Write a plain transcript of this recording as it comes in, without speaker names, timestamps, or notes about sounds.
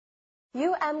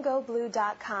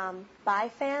UMGoBlue.com. By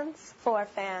fans, for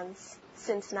fans.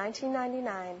 Since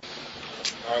 1999.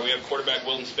 All right, we have quarterback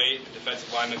Wilton Spate and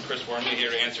defensive lineman Chris Wormley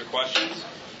here to answer questions.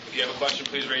 If you have a question,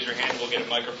 please raise your hand. We'll get a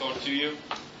microphone to you.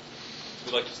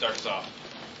 Who'd like to start us off?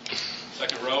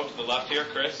 Second row to the left here,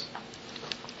 Chris.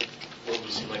 What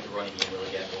would seem like the running game really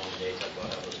got going today? Talk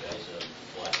about how those guys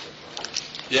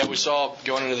flashed. Yeah, we saw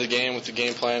going into the game with the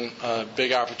game plan a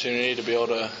big opportunity to be able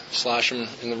to slash them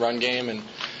in the run game, and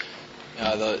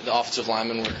the offensive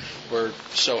linemen were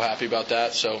so happy about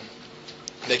that. So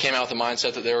they came out with the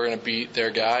mindset that they were going to beat their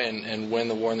guy and win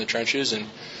the war in the trenches, and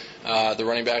the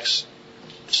running backs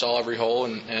saw every hole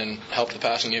and helped the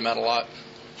passing game out a lot.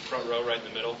 Front row right in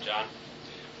the middle, John.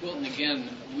 Wilton, again,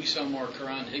 we saw more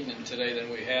Karan Higdon today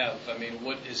than we have. I mean,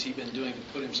 what has he been doing to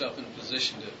put himself in a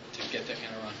position to get that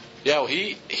kind of run? Yeah, well,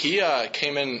 he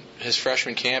came in his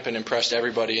freshman camp and impressed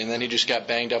everybody, and then he just got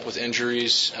banged up with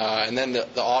injuries. And then the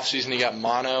offseason he got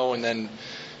mono and then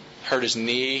hurt his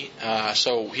knee.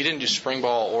 So he didn't do spring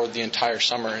ball or the entire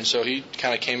summer. And so he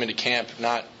kind of came into camp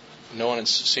no one had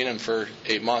seen him for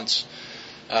 8 months.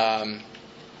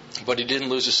 But he didn't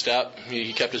lose a step.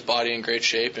 He kept his body in great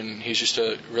shape, and he's just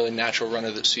a really natural runner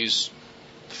that sees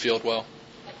the field well.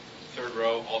 Third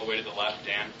row, all the way to the left,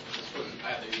 Dan.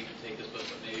 Either you can take this, but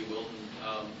maybe Wilton.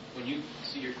 When you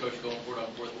see your coach going for it on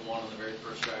 4th and 1 on the very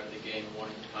first drive of the game and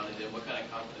wanting to pound it in, what kind of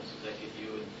confidence does that give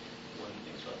you, and what do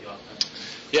you think about the offense?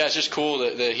 Yeah, it's just cool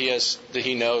that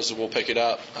he knows that we'll pick it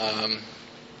up.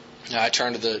 I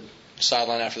turn to the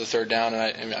sideline after the third down,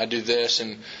 and I do this,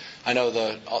 and I know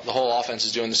the whole offense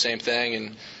is doing the same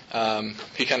thing, and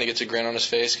he kind of gets a grin on his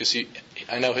face because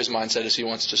I know his mindset is he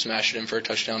wants to smash it in for a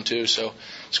touchdown too. So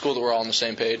it's cool that we're all on the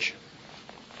same page.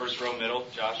 First row middle,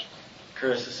 Josh.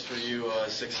 Chris, this is for you.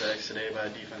 6 sacks today by a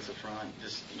defensive front.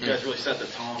 You guys really set the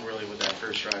tone really with that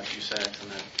first drive, 2 sacks,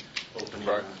 and that opening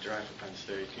drive for Penn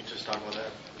State. Can you just talk about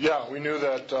that? Yeah, we knew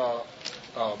that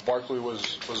Barkley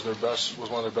was one of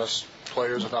their best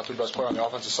players, if not their best player on the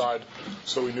offensive side.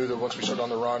 So we knew that once we started on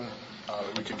the run,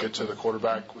 we could get to the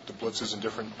quarterback with the blitzes and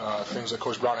different things that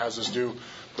Coach Brown has us do.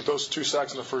 But those 2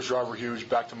 sacks in the first drive were huge.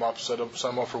 Backed them up, set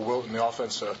them up for Wilt and the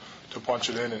offense to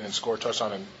punch it in and score a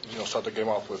touchdown and start the game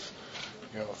off with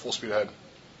full speed ahead.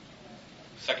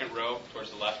 Second row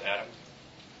towards the left, Adam.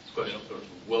 Question for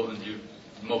Wilton.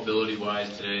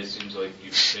 Mobility-wise today, it seems like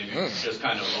you maybe just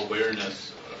kind of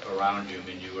awareness around you. I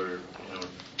mean, you were kind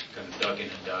of ducking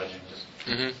and dodging.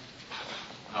 Just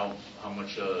how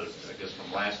much, I guess,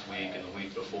 from last week and the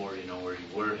week before, where you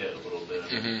were hit a little bit.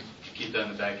 Did you keep that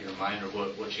in the back of your mind, or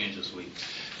what changed this week?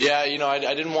 Yeah,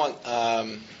 I didn't want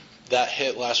that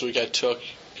hit last week I took.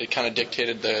 It kind of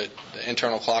dictated the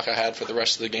internal clock I had for the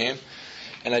rest of the game.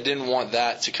 And I didn't want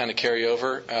that to kind of carry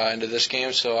over into this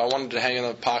game, so I wanted to hang in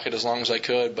the pocket as long as I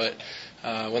could. But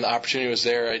when the opportunity was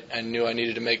there, I knew I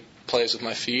needed to make plays with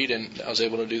my feet, and I was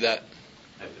able to do that.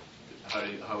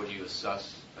 How would you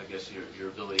assess, I guess, your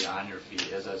ability on your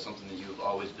feet? Is that something that you've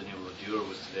always been able to do, or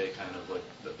was today kind of like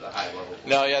the high level?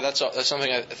 No, yeah, that's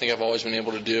something I think I've always been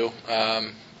able to do.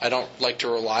 I don't like to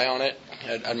rely on it.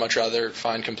 I'd much rather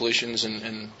find completions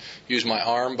and use my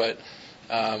arm, but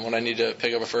when I need to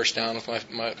pick up a first down with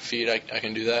my feet, I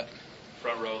can do that.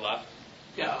 Front row left.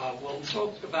 Yeah, well,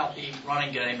 talk about the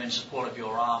running game in support of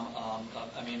your arm.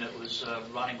 I mean, it was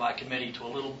running by committee to a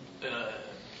little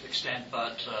extent,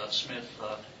 but Smith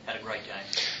had a great game.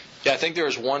 Yeah, I think there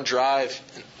was one drive,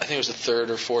 I think it was the third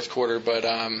or fourth quarter, but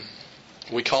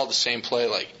we called the same play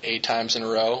like 8 times in a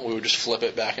row. We would just flip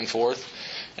it back and forth.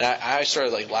 And I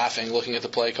started laughing, looking at the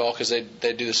play call, because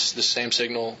they do the same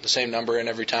signal, the same number in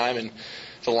every time, and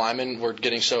the linemen were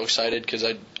getting so excited because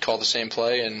I'd call the same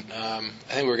play, and I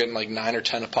think we were getting 9 or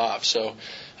 10 a pop. So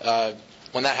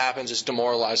when that happens, it's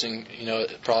demoralizing,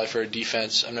 probably for a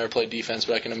defense. I've never played defense,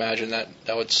 but I can imagine that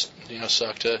would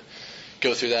suck to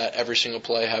go through that every single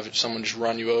play, have someone just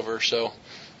run you over. So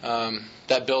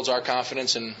that builds our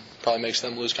confidence and probably makes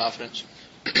them lose confidence.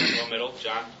 Middle,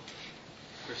 John.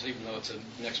 Chris, even though it's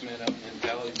a next man up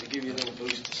mentality, to give you a little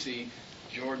boost to see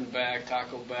Jordan back,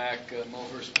 Taco back,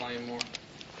 Mulhurst playing more?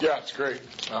 Yeah, it's great.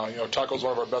 Taco's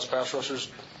one of our best pass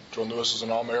rushers. Jordan Lewis is an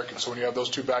All-American. So when you have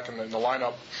those two back in the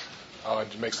lineup,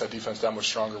 it makes that defense that much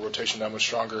stronger, rotation that much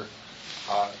stronger,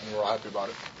 and we're all happy about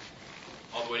it.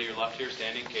 All the way to your left here,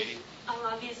 standing, Katie.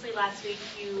 Obviously, last week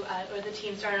the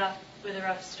team started off with a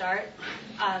rough start.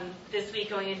 This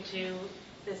week, going into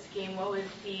this game, what was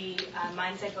the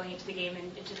mindset going into the game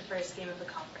and into the first game of the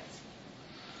conference?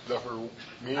 Is that for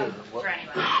me or what? For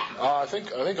anyone. I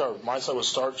think our mindset was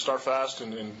start fast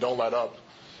and don't let up.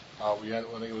 I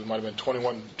think it might have been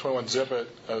 21 zip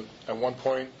at one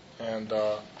point, and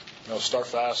start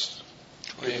fast,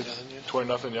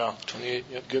 20-0, yeah. 28,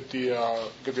 yep. Get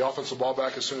the offensive ball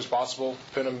back as soon as possible.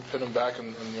 Pin them back,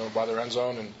 and by their end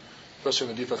zone, and especially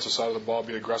on the defensive side of the ball,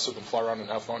 be aggressive and fly around and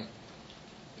have fun.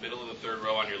 Middle of the third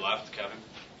row on your left, Kevin.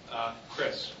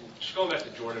 Chris, just going back to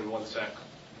Jordan 1 sec.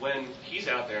 When he's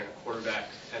out there and a quarterback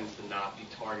tends to not be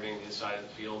targeting his side of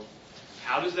the field,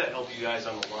 how does that help you guys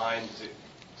on the line?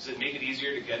 Does it make it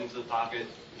easier to get into the pocket,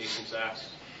 make some sacks,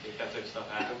 make that type of stuff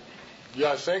happen?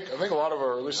 Yeah, I think a lot of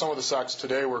at least some of the sacks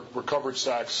today were coverage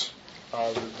sacks.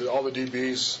 All the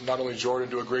DBs, not only Jordan,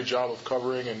 do a great job of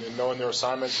covering and knowing their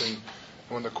assignments. And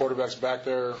when the quarterback's back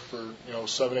there for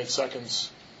 7-8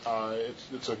 seconds,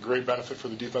 it's a great benefit for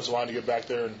the defensive line to get back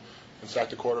there and sack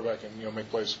the quarterback and make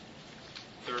plays.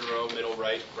 Third row, middle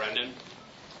right, Brendan.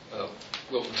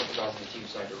 Wilton, a couple guys on the team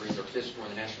decided to raise their fist for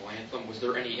the national anthem. Was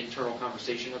there any internal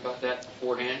conversation about that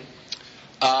beforehand?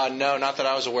 No, not that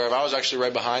I was aware of. I was actually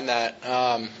right behind that,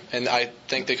 and I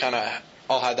think they kind of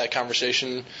all had that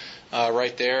conversation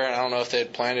right there. And I don't know if they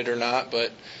had planned it or not,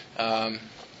 but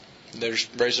they're just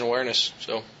raising awareness.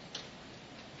 So,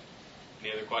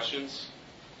 any other questions?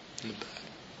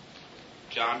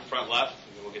 John, front left,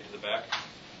 and then we'll get to the back.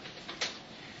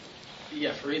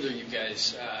 Yeah, for either of you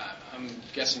guys, I'm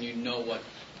guessing you know what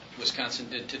Wisconsin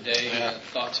did today. Yeah.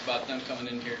 Thoughts about them coming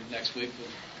in here next week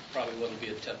probably wouldn't be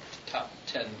a top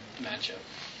 10 matchup.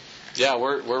 Yeah,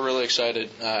 we're really excited.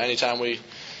 Anytime we,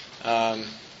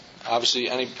 obviously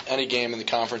any game in the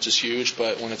conference is huge,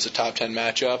 but when it's a top 10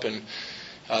 matchup,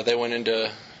 and they went into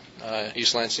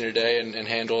East Lansing today and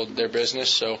handled their business,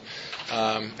 so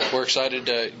we're excited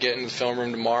to get in the film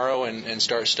room tomorrow and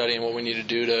start studying what we need to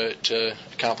do to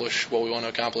accomplish what we want to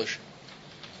accomplish.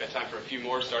 Got time for a few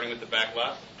more, starting with the back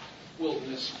left. Well,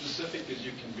 as specific as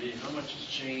you can be, how much has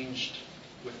changed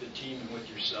with the team and with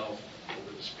yourself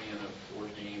over the span of 4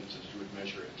 games as you would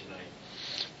measure it tonight?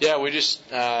 Yeah, we just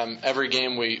every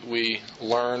game we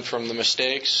learn from the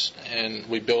mistakes and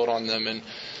we build on them, and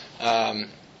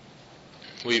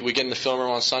we get in the film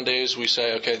room on Sundays. We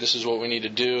say, okay, this is what we need to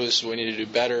do. This is what we need to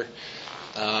do better,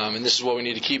 and this is what we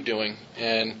need to keep doing.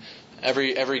 And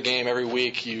every game, every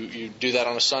week, you do that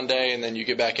on a Sunday, and then you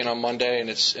get back in on Monday, and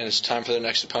it's time for the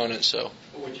next opponent. So,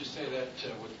 would you say that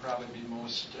would probably be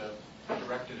most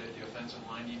directed at the offensive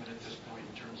line, even at this point,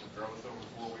 in terms of growth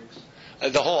over 4 weeks?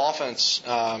 The whole offense,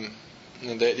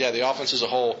 the offense as a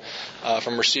whole,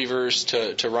 from receivers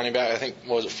to running back. I think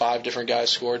 5 different guys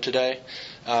scored today,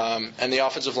 and the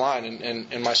offensive line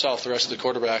and myself, the rest of the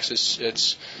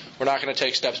quarterbacks. We're not going to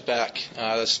take steps back.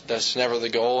 That's never the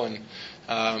goal, and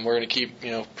we're going to keep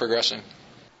progressing.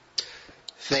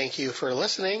 Thank you for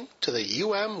listening to the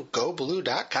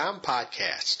UMGoBlue.com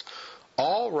podcast.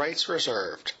 All rights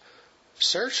reserved.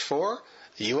 Search for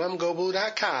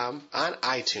UMGoBlue.com on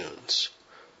iTunes.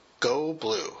 Go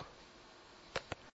Blue.